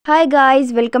Hi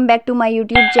guys, welcome back to my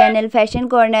YouTube channel Fashion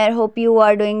Corner. Hope you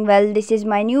are doing well. This is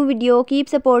my new video. Keep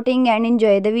supporting and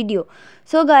enjoy the video.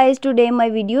 So guys, today my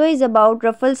video is about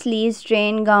ruffle sleeves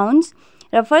train gowns.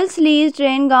 Ruffle sleeves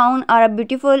train gown are a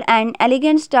beautiful and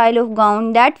elegant style of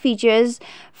gown that features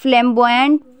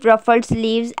flamboyant ruffled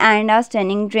sleeves and a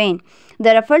stunning train.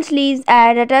 The ruffled sleeves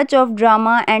add a touch of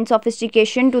drama and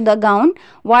sophistication to the gown,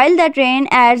 while the train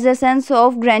adds a sense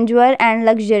of grandeur and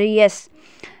luxurious.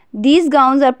 These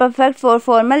gowns are perfect for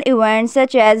formal events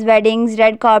such as weddings,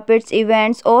 red carpets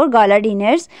events or gala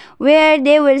dinners, where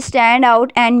they will stand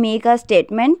out and make a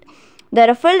statement. The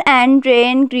ruffle and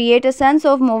train create a sense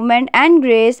of movement and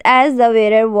grace as the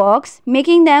wearer walks,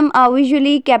 making them a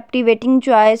visually captivating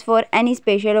choice for any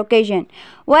special occasion.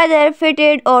 Whether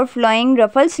fitted or flowing,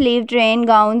 ruffle sleeve train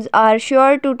gowns are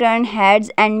sure to turn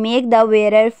heads and make the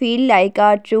wearer feel like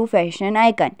a true fashion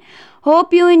icon.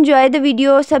 Hope you enjoy the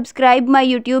video. Subscribe my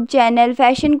YouTube channel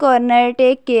Fashion Corner.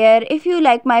 Take care. If you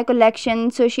like my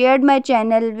collection, so share my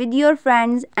channel with your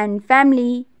friends and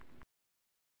family.